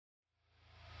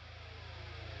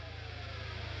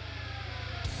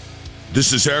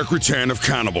This is Eric Rutan of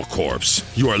Cannibal Corpse.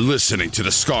 You are listening to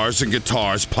the Scars and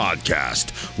Guitars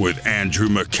podcast with Andrew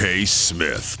McKay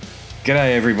Smith.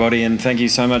 G'day everybody, and thank you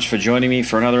so much for joining me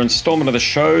for another installment of the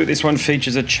show. This one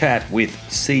features a chat with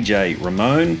CJ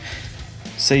Ramone.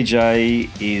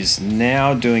 CJ is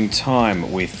now doing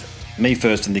time with Me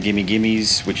First and the Gimme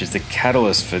Gimmes, which is the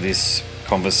catalyst for this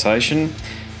conversation.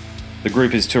 The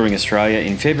group is touring Australia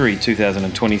in February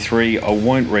 2023. I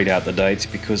won't read out the dates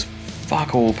because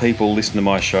fuck all people listen to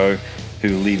my show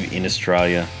who live in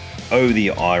Australia. Oh,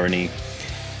 the irony.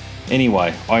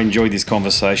 Anyway, I enjoyed this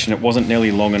conversation. It wasn't nearly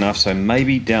long enough, so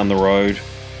maybe down the road,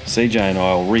 CJ and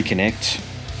I will reconnect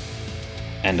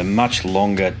and a much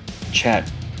longer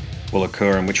chat will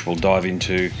occur in which we'll dive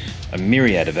into a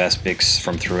myriad of aspects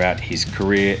from throughout his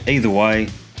career. Either way,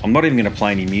 I'm not even going to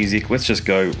play any music. Let's just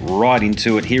go right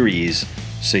into it. Here he is,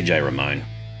 CJ Ramone.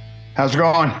 How's it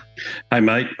going? Hey,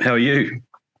 mate. How are you?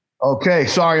 Okay.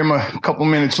 Sorry I'm a couple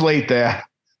minutes late there.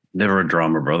 Never a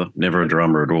drama, brother. Never a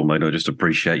drama at all, mate. I just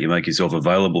appreciate you make yourself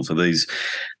available for these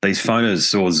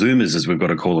phoners or Zoomers, as we've got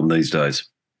to call them these days.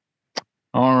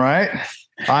 All right.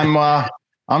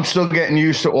 I'm still getting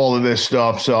used to all of this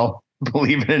stuff, so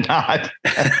believe it or not.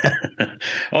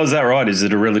 Oh, is that right? Is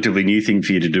it a relatively new thing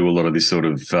for you to do a lot of this sort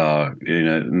of,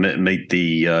 meet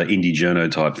the indie journo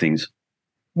type things?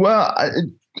 Well,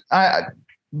 I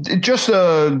just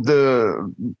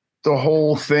the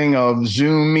whole thing of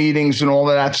Zoom meetings and all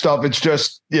of that stuff. It's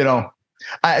just,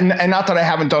 and not that I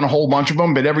haven't done a whole bunch of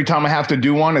them, but every time I have to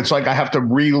do one, it's like I have to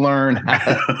relearn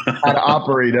how to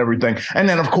operate everything. And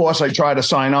then, of course, I try to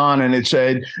sign on and it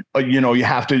said, you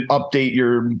have to update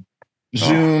your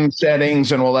Zoom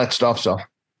settings and all that stuff. So,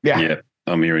 yeah. Yeah,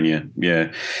 I'm hearing you.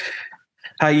 Yeah.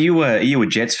 Hey, are you a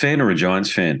Jets fan or a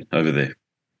Giants fan over there?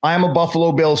 I am a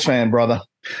Buffalo Bills fan, brother.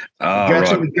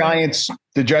 Jets and the Giants.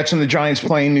 The Jets and the Giants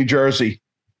play in New Jersey.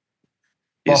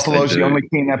 Yes, Buffalo's the only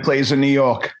team that plays in New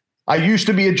York. I used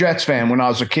to be a Jets fan when I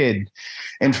was a kid.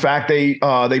 In fact, they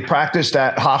practiced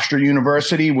at Hofstra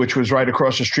University, which was right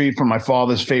across the street from my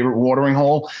father's favorite watering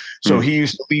hole. So he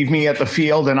used to leave me at the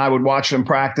field, and I would watch them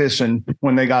practice. And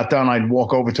when they got done, I'd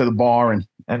walk over to the bar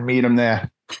and meet them there.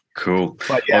 Cool.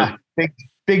 But yeah,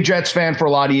 big Jets fan for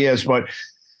a lot of years. But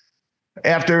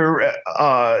after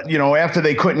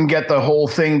they couldn't get the whole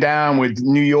thing down with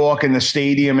New York and the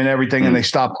stadium and everything, and they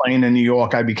stopped playing in New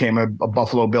York, I became a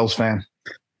Buffalo Bills fan.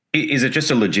 Is it just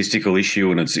a logistical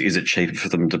issue, and is it cheaper for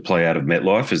them to play out of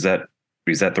MetLife? Is that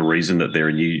the reason that they're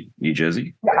in New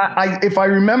Jersey? If I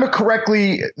remember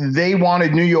correctly, they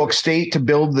wanted New York State to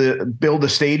build the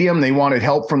stadium. They wanted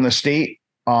help from the state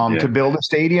to build a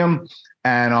stadium,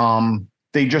 and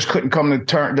they just couldn't come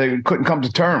to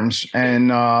terms.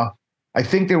 And I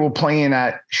think they were playing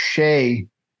at Shea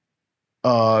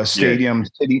Stadium,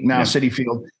 City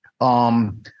Field.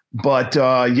 But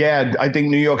I think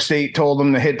New York State told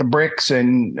them to hit the bricks,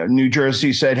 and New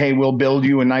Jersey said, "Hey, we'll build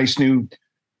you a nice new,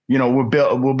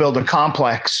 we'll build a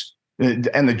complex."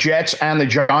 And the Jets and the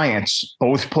Giants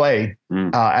both play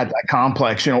at that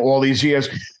complex. All these years.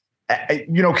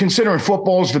 Considering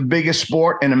football is the biggest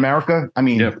sport in America, I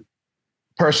mean.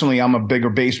 Personally, I'm a bigger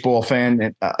baseball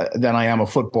fan than I am a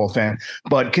football fan.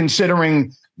 But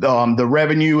considering the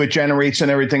revenue it generates and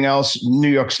everything else, New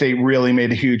York State really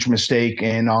made a huge mistake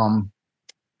in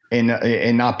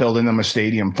not building them a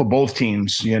stadium for both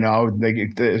teams.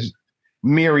 There's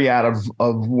myriad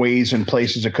of ways and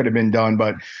places it could have been done.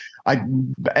 But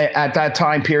at that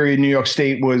time period, New York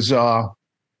State was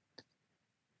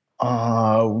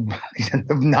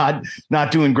not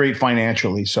doing great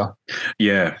financially. So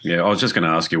yeah. I was just going to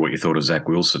ask you what you thought of Zach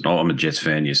Wilson. I'm a Jets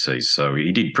fan, you see, so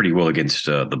he did pretty well against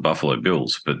the Buffalo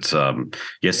Bills, but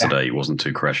yesterday he wasn't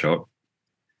too crash hot.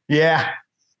 Yeah.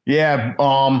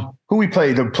 Who we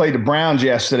played? They played the Browns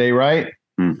yesterday, right?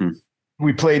 Mm-hmm.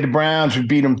 We played the Browns. We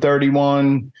beat them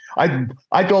 31. I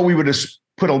thought we would have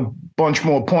put a bunch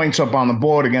more points up on the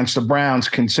board against the Browns,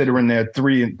 considering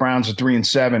Browns are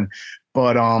 3-7.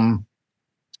 But a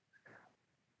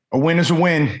win is a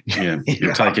win. Yeah,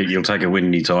 you'll take it. You'll take a win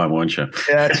any time, won't you?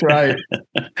 That's right.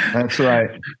 That's right.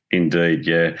 Indeed,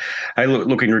 yeah. Hey,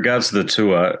 look. In regards to the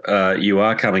tour, you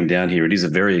are coming down here. It is a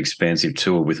very expansive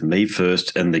tour with Me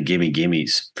First and the Gimme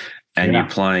Gimmes, and you're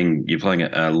playing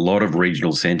a lot of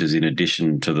regional centres in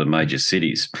addition to the major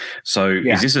cities. So,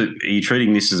 are you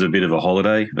treating this as a bit of a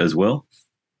holiday as well?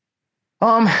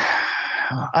 I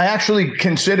actually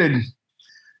considered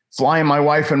flying my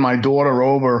wife and my daughter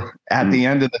over at the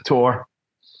end of the tour,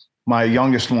 my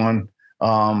youngest one,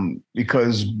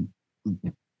 because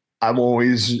I've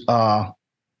always had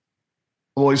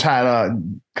a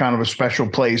kind of a special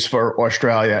place for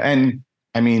Australia. And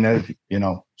I mean, there's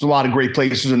a lot of great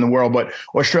places in the world, but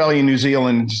Australia and New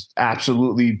Zealand is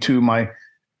absolutely two of my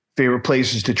favorite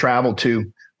places to travel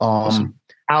to. Awesome.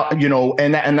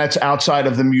 And that's outside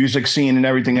of the music scene and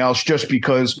everything else, just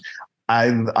because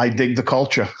I dig the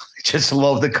culture. I just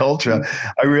love the culture.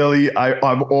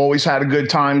 I've always had a good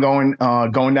time going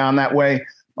down that way.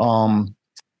 In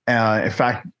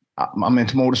fact, I'm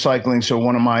into motorcycling, so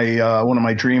one of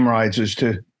my dream rides is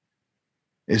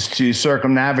to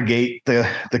circumnavigate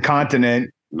the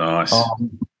continent. Nice.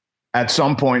 At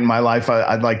some point in my life,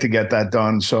 I'd like to get that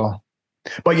done. So,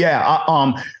 but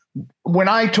yeah, when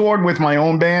I toured with my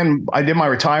own band, I did my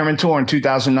retirement tour in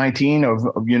 2019 of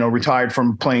retired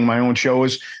from playing my own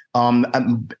shows. And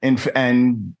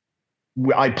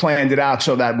I planned it out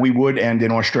so that we would end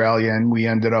in Australia, and we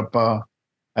ended up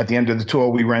at the end of the tour,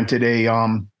 we rented a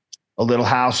little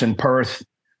house in Perth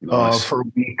for a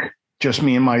week, just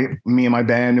me and my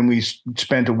band, and we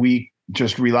spent a week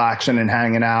just relaxing and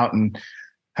hanging out and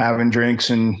having drinks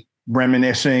and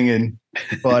reminiscing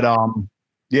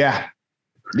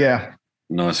yeah.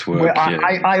 Nice work.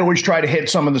 I always try to hit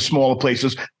some of the smaller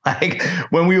places. Like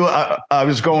when I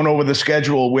was going over the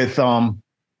schedule with, I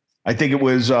think it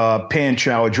was Pinch,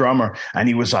 our drummer, and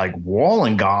he was like,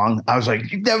 Wollongong. I was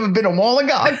like, you've never been to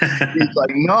Wollongong? He's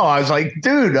like, no. I was like,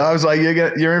 dude,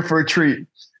 you're in for a treat.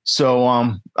 So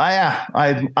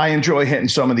I enjoy hitting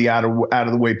some of the out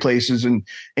of the way places, and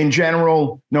in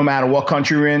general, no matter what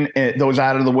country you're in, those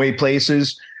out of the way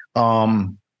places,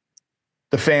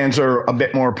 the fans are a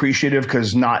bit more appreciative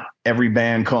because not every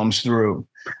band comes through,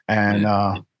 and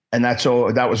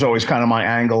that was always kind of my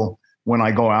angle when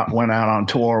I went out on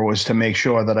tour, was to make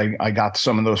sure that I got to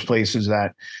some of those places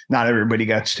that not everybody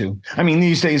gets to. I mean,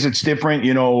 these days it's different.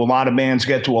 A lot of bands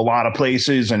get to a lot of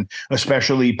places, and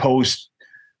especially post,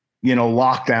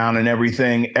 lockdown and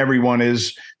everything.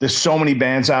 There's so many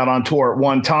bands out on tour at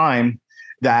one time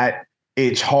that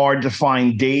it's hard to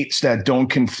find dates that don't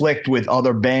conflict with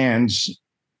other bands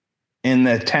in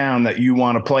the town that you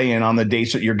want to play in on the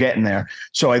dates that you're getting there.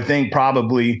 So I think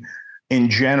probably in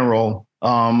general,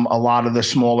 a lot of the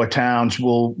smaller towns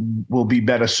will be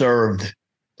better served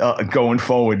going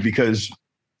forward, because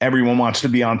everyone wants to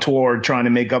be on tour trying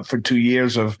to make up for 2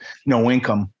 years of no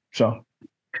income. So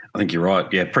I think you're right.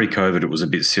 Yeah, pre-COVID, it was a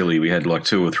bit silly. We had like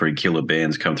 2 or 3 killer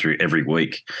bands come through every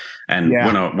week. And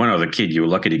when I was a kid, you were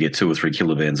lucky to get 2 or 3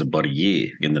 killer bands a bloody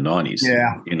year in the 90s.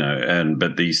 Yeah.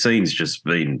 But the scene's just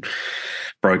been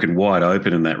broken wide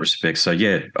open in that respect. So,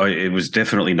 yeah, it was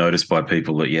definitely noticed by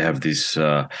people that you have this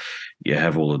you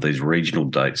have all of these regional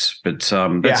dates. But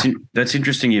that's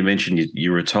interesting. You mentioned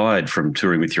you retired from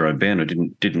touring with your own band. I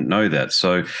didn't know that.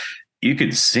 So you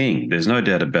could sing. There's no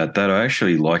doubt about that. I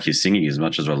actually like your singing as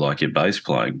much as I like your bass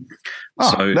playing.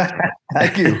 So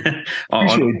thank you.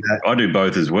 Appreciate that. I do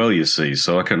both as well, you see.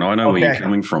 So I know where you're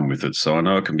coming from with it. So I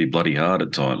know it can be bloody hard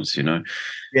at times,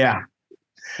 Yeah.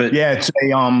 But yeah, it's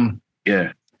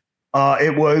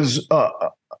it was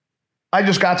I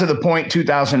just got to the point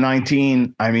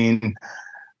 2019. I mean,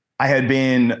 I had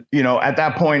been, at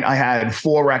that point I had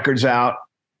 4 records out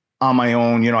on my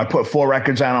own. I put 4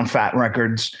 records out on Fat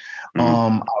Records.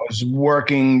 I was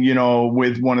working,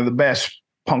 with one of the best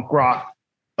punk rock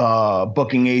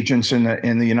booking agents in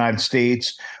the United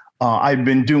States. I've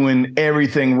been doing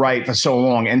everything right for so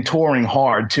long and touring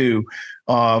hard too,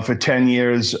 for 10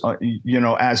 years,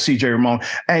 as CJ Ramone,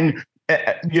 and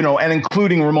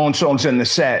including Ramone songs in the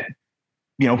set.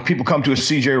 People come to a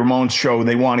CJ Ramone show,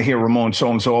 they want to hear Ramone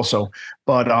songs also.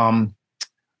 But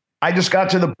I just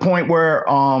got to the point where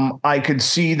I could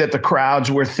see that the crowds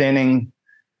were thinning,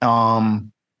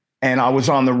 and I was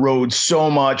on the road so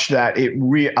much that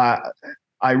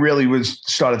I really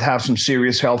started to have some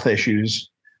serious health issues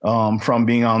from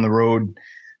being on the road,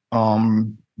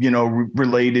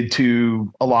 related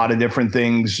to a lot of different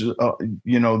things,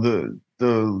 the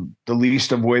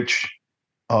least of which,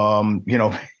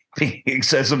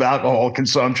 excessive alcohol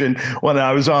consumption when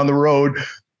I was on the road.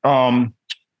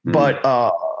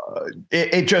 But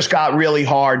it just got really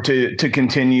hard to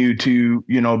continue to,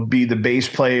 be the bass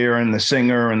player and the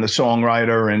singer and the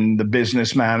songwriter and the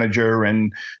business manager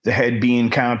and the head bean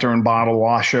counter and bottle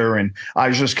washer. And I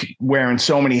was just wearing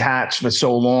so many hats for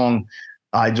so long.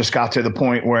 I just got to the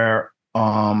point where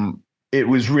it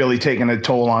was really taking a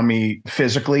toll on me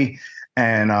physically.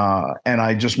 And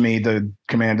I just made the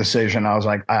command decision. I was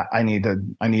like, I need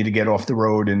to get off the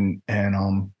road and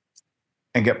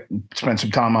spend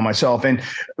some time on myself. And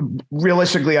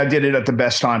realistically, I did it at the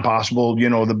best time possible.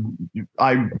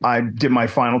 I did my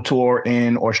final tour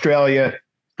in Australia,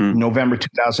 November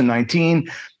 2019,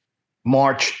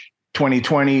 March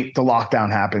 2020, the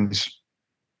lockdown happens.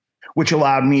 which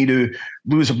allowed me to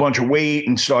lose a bunch of weight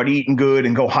and start eating good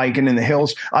and go hiking in the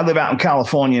hills. I live out in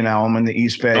California now. I'm in the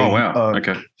East Bay. Oh, wow.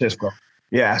 Okay. Cisco.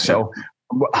 Yeah. So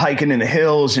hiking in the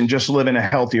hills and just living a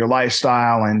healthier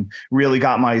lifestyle and really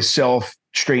got myself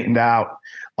straightened out.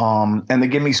 And the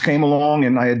Gimmes came along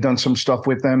and I had done some stuff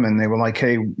with them and they were like,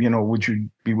 hey, would you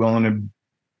be willing to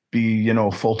be,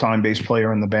 a full-time bass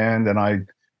player in the band? And I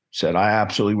said, I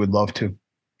absolutely would love to.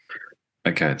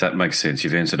 Okay, that makes sense.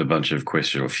 You've answered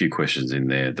a few questions in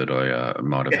there that I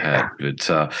might have had,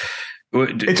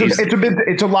 but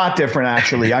it's a lot different,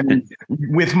 actually. I mean,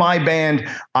 with my band,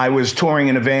 I was touring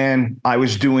in a van. I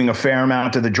was doing a fair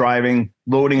amount of the driving,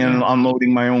 loading and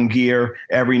unloading my own gear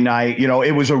every night.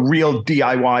 It was a real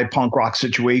DIY punk rock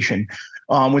situation.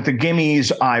 With the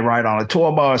Gimmes, I ride on a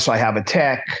tour bus. I have a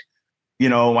tech.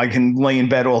 I can lay in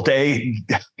bed all day,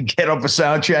 get up for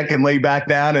sound check and lay back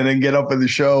down and then get up for the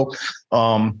show.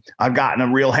 I've gotten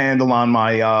a real handle on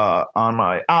my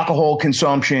alcohol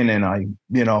consumption and I've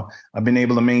been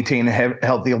able to maintain a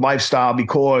healthy lifestyle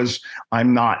because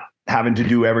I'm not having to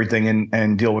do everything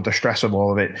and deal with the stress of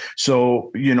all of it.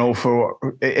 So,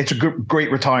 it's a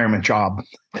great retirement job.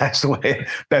 That's the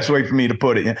best way for me to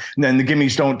put it. And then the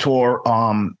Gimmes don't tour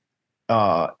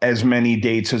as many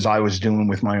dates as I was doing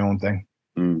with my own thing.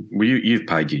 Well, you've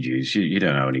paid your dues. You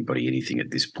don't owe anybody anything at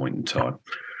this point in time.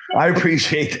 I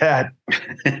appreciate that.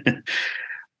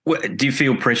 Well, do you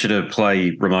feel pressure to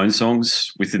play Ramone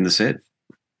songs within the set?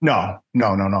 No.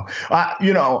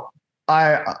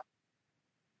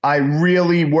 I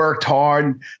really worked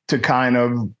hard to kind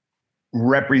of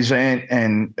represent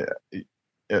and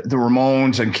the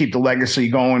Ramones and keep the legacy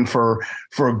going for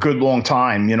a good long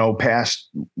time, past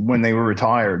when they were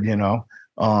retired,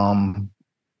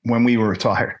 when we were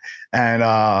retired. And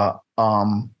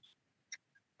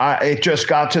it just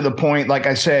got to the point, like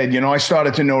I said, I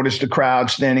started to notice the crowd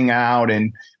standing out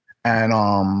and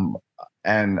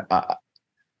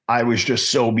I was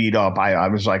just so beat up. I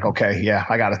was like, okay, yeah,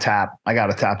 I got to tap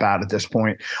out at this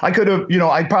point. I could have,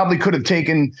 I probably could have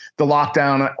taken the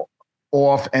lockdown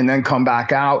off and then come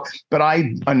back out, but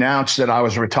I announced that I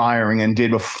was retiring and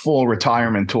did a full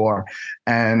retirement tour.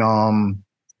 And,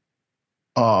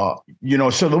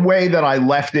 so the way that I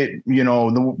left it,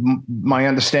 my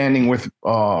understanding with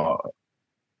the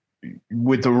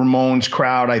Ramones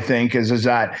crowd, I think is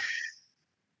that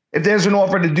if there's an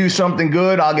offer to do something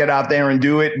good, I'll get out there and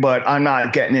do it, but I'm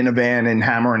not getting in a van and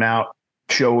hammering out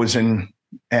shows and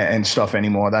stuff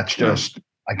anymore. That's just,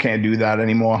 I can't do that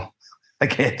anymore. I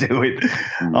can't do it.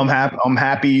 I'm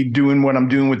happy doing what I'm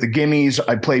doing with the Gimmes.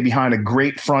 I play behind a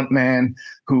great front man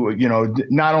who,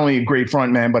 not only a great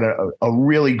front man, but a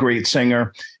really great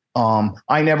singer.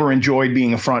 I never enjoyed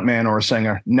being a front man or a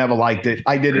singer. Never liked it.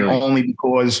 I did it only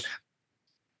because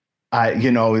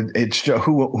it's just,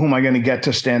 who am I going to get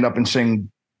to stand up and sing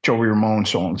Joey Ramone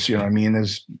songs? You know what I mean?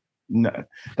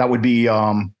 That would be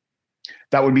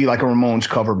like a Ramones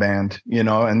cover band,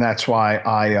 and that's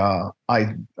why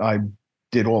I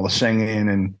did all the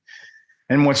singing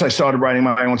and once I started writing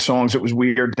my own songs, it was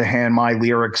weird to hand my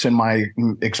lyrics and my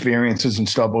experiences and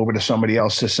stuff over to somebody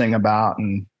else to sing about.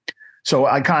 And so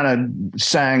I kind of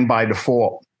sang by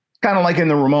default, kind of like in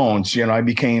the Ramones, I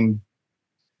became,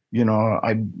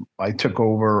 I took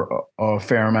over a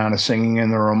fair amount of singing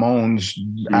in the Ramones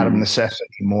out of necessity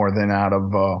more than out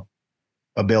of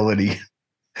ability.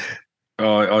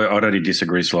 Oh, I'd only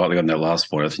disagree slightly on that last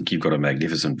point. I think you've got a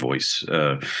magnificent voice.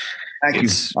 Thank you.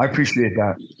 I appreciate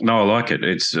that. No, I like it.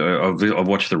 It's I've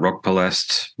watched the Rock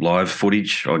Palast live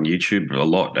footage on YouTube a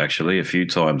lot, actually, a few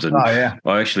times. And I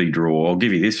actually I'll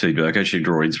give you this feedback, I actually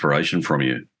draw inspiration from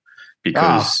you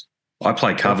because I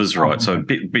play covers, right? So a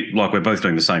bit like we're both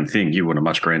doing the same thing. You on a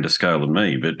much grander scale than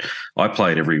me, but I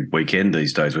play it every weekend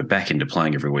these days. We're back into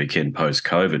playing every weekend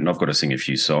post-COVID, and I've got to sing a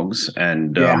few songs.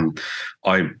 And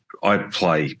I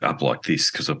play up like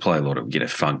this because I play a lot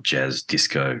of funk, jazz,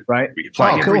 disco. Right,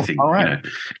 playing everything. All right.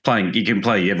 You can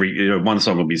play every. One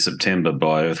song will be September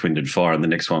by Earth, Wind and Fire, and the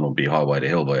next one will be Highway to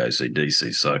Hell by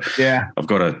AC/DC. So I've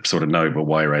got to sort of know my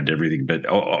way around everything. But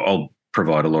I'll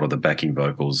provide a lot of the backing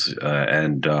vocals,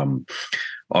 and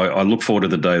I look forward to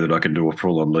the day that I can do a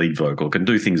full-on lead vocal. I can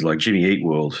do things like Jimmy Eat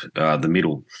World, The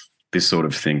Middle, this sort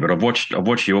of thing. But I've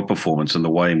watched your performance and the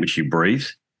way in which you breathe.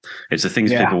 It's the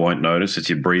things people won't notice. It's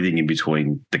your breathing in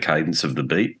between the cadence of the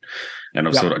beat. And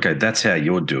I've thought, okay, that's how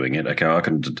you're doing it. Okay, I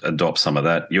can adopt some of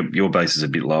that. Your bass is a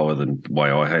bit lower than the way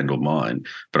I handle mine,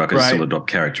 but I can still adopt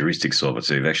characteristics of it.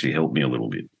 So you've actually helped me a little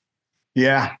bit.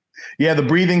 Yeah. Yeah, the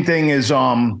breathing thing is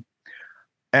playing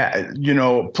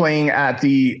at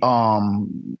the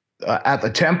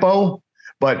tempo,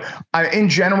 But in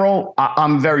general,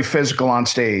 I'm very physical on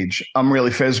stage. I'm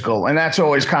really physical. And that's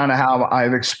always kind of how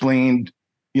I've explained,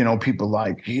 people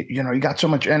like, you got so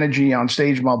much energy on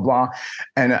stage, blah, blah.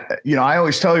 And, I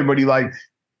always tell everybody like,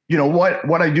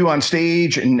 what I do on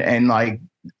stage and like,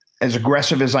 as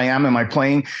aggressive as I am in my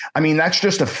playing, I mean, that's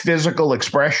just a physical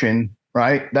expression,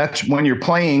 right? That's when you're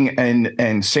playing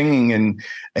and singing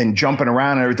and jumping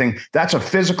around and everything. That's a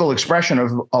physical expression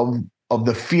of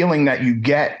the feeling that you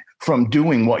get from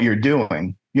doing what you're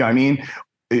doing. You know what I mean?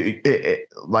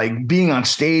 Like being on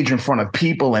stage in front of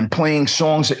people and playing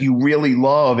songs that you really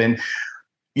love. And,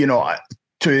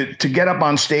 to get up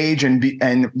on stage and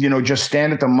just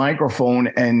stand at the microphone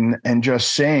and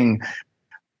just sing.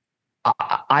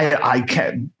 I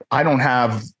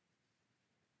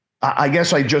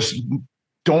guess I just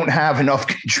don't have enough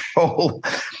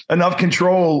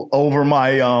control over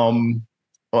my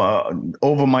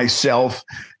over myself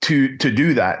to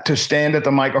do that, to stand at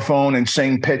the microphone and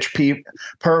sing pitch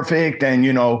perfect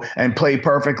and play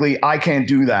perfectly. I can't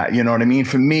do that. You know what I mean?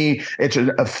 For me, it's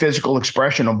a physical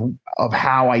expression of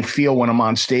how I feel when I'm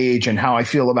on stage and how I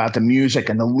feel about the music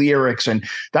and the lyrics. And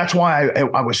that's why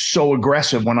I was so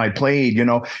aggressive when I played.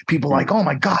 People like, oh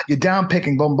my God, you're down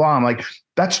picking, blah, blah. I'm like,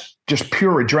 that's just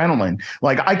pure adrenaline.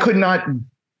 Like I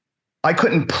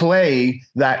couldn't play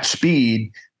that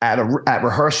speed at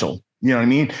rehearsal. You know what I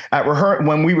mean?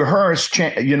 When we rehearse,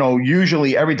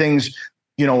 usually everything's,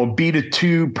 a beat or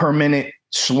two per minute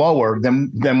slower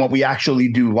than what we actually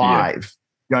do live.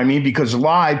 Yeah. You know what I mean? Because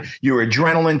live, your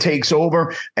adrenaline takes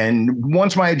over. And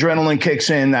once my adrenaline kicks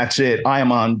in, that's it. I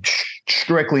am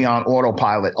strictly on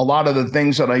autopilot. A lot of the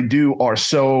things that I do are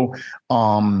so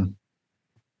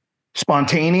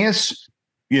spontaneous,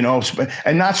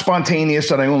 and not spontaneous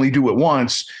that I only do it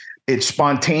once. It's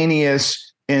spontaneous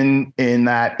in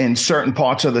that in certain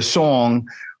parts of the song,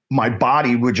 my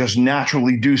body would just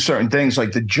naturally do certain things,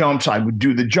 like the jumps. I would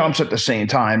do the jumps at the same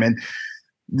time. And,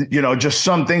 just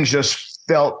some things just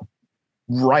felt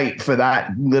right for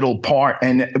that little part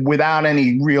and without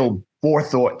any real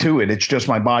forethought to it. It's just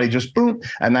my body just boom.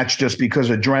 And that's just because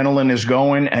adrenaline is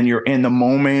going and you're in the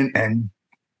moment. And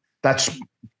that's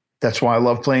why I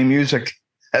love playing music.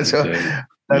 That's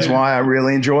why I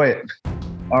really enjoy it.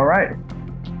 All right.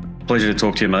 Pleasure to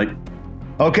talk to you, mate.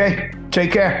 Okay.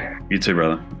 Take care. You too,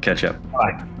 brother. Catch up.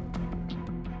 Bye.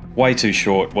 Way too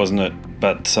short, wasn't it?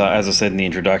 But as I said in the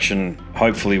introduction,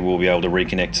 hopefully we'll be able to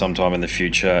reconnect sometime in the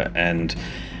future. And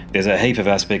there's a heap of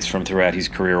aspects from throughout his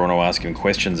career I want to ask him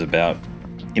questions about.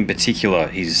 In particular,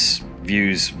 his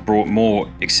views brought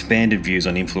more expanded views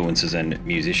on influences and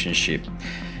musicianship.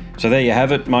 So there you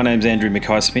have it. My name's Andrew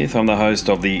Mackay-Smith. I'm the host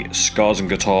of the Scars and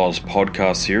Guitars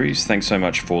podcast series. Thanks so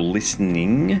much for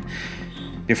listening.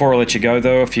 Before I let you go,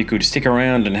 though, if you could stick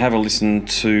around and have a listen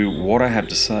to what I have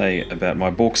to say about my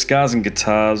book, Scars and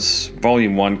Guitars,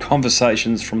 Volume 1,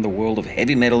 Conversations from the World of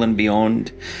Heavy Metal and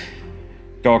Beyond.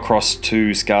 Go across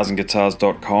to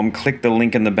scarsandguitars.com, click the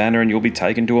link in the banner, and you'll be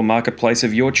taken to a marketplace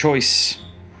of your choice.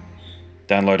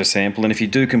 Download a sample, and if you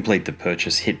do complete the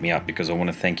purchase, hit me up because I want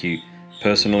to thank you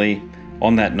personally.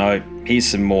 On that note, here's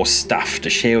some more stuff to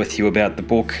share with you about the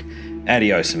book.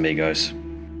 Adios, amigos.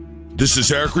 This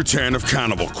is Eric Rattan of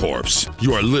Cannibal Corpse.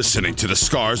 You are listening to the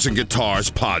Scars and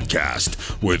Guitars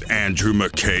podcast with Andrew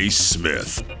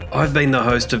Mackay-Smith. I've been the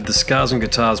host of the Scars and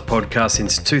Guitars podcast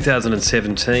since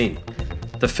 2017.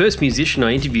 The first musician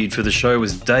I interviewed for the show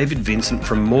was David Vincent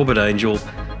from Morbid Angel,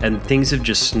 and things have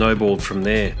just snowballed from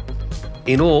there.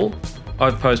 In all,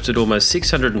 I've posted almost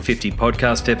 650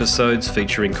 podcast episodes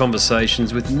featuring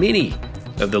conversations with many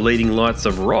of the leading lights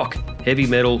of rock, heavy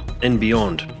metal, and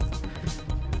beyond.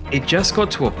 It just got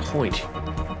to a point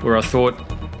where I thought,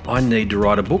 I need to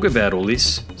write a book about all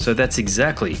this, so that's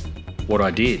exactly what I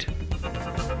did.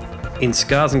 In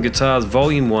Scars and Guitars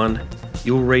Volume 1,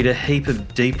 you'll read a heap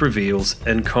of deep reveals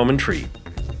and commentary,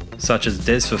 such as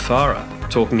Des Fafara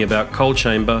talking about Coal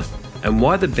Chamber and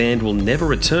why the band will never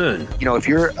return. If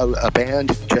you're a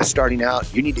band just starting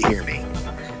out, you need to hear me.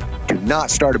 Do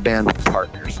not start a band with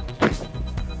partners.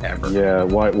 Ever. Yeah,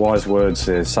 wise words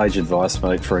there. Sage advice,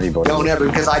 mate, for anybody. Don't ever,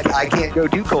 because I can't go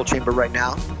do Coal Chamber right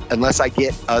now unless I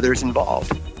get others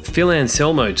involved. Phil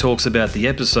Anselmo talks about the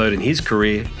episode in his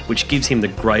career which gives him the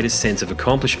greatest sense of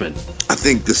accomplishment. I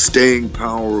think the staying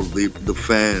power of the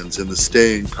fans and the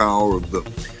staying power of the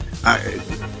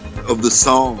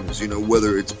songs,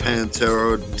 whether it's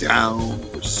Pantera, Down,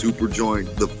 or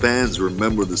Superjoint, the fans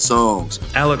remember the songs.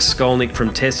 Alex Skolnick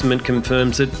from Testament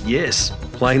confirms that, yes,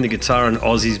 playing the guitar in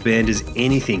Ozzy's band is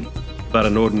anything but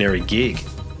an ordinary gig.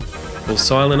 Will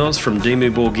Silent Oz from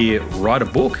Dimmu Borgir write a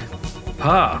book?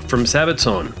 Pa from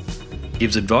Sabaton.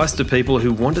 gives advice to people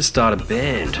who want to start a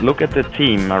band. Look at the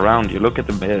team around you, look at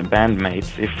the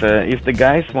bandmates. If the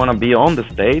guys want to be on the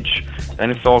stage, then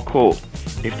it's all cool.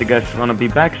 If the guys want to be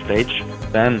backstage,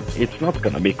 then it's not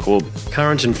going to be cool.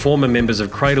 Current and former members of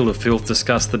Cradle of Filth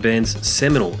discuss the band's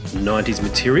seminal 90s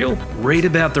material. Read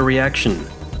about the reaction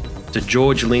to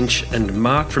George Lynch and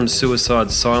Mark from Suicide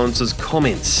Silence's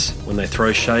comments when they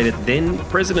throw shade at then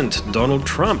President Donald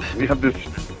Trump. We have this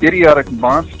idiotic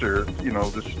monster,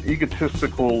 this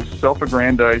egotistical,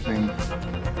 self-aggrandizing,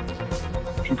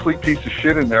 complete piece of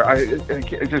shit in there. I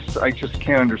just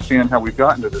can't understand how we've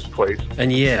gotten to this place.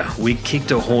 And yeah, we kicked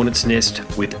a hornet's nest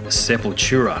with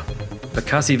Sepultura.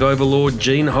 Percussive overlord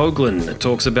Gene Hoglan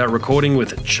talks about recording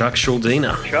with Chuck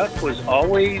Schuldiner. Chuck was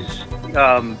always,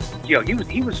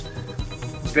 he was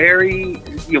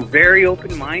very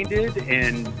open-minded,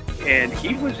 and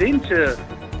he was into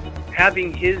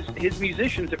having his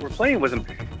musicians that were playing with him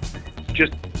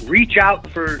just reach out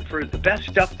for the best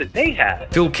stuff that they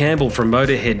had. Phil Campbell from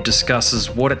Motorhead discusses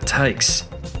what it takes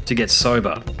to get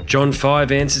sober. John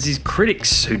Five answers his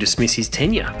critics who dismiss his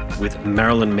tenure with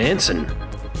Marilyn Manson.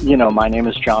 My name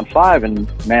is John Five, and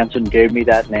Manson gave me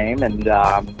that name, and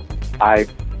I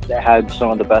had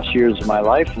some of the best years of my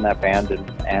life in that band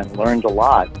and learned a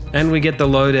lot. And we get the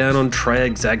lowdown on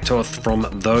Treyarch Zagtoth from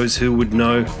those who would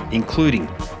know, including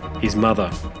his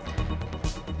mother.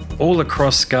 All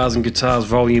across Scars and Guitars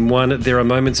Volume 1, there are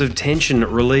moments of tension,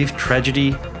 relief,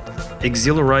 tragedy,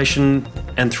 exhilaration,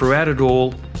 and throughout it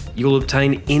all, you'll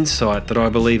obtain insight that I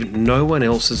believe no one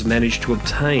else has managed to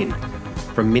obtain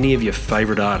from many of your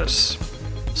favourite artists.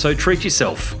 So treat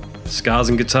yourself. Scars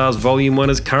and Guitars Volume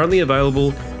 1 is currently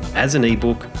available as an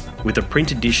ebook with a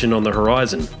print edition on the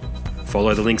horizon.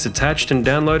 Follow the links attached and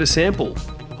download a sample.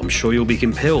 I'm sure you'll be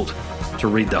compelled to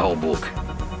read the whole book.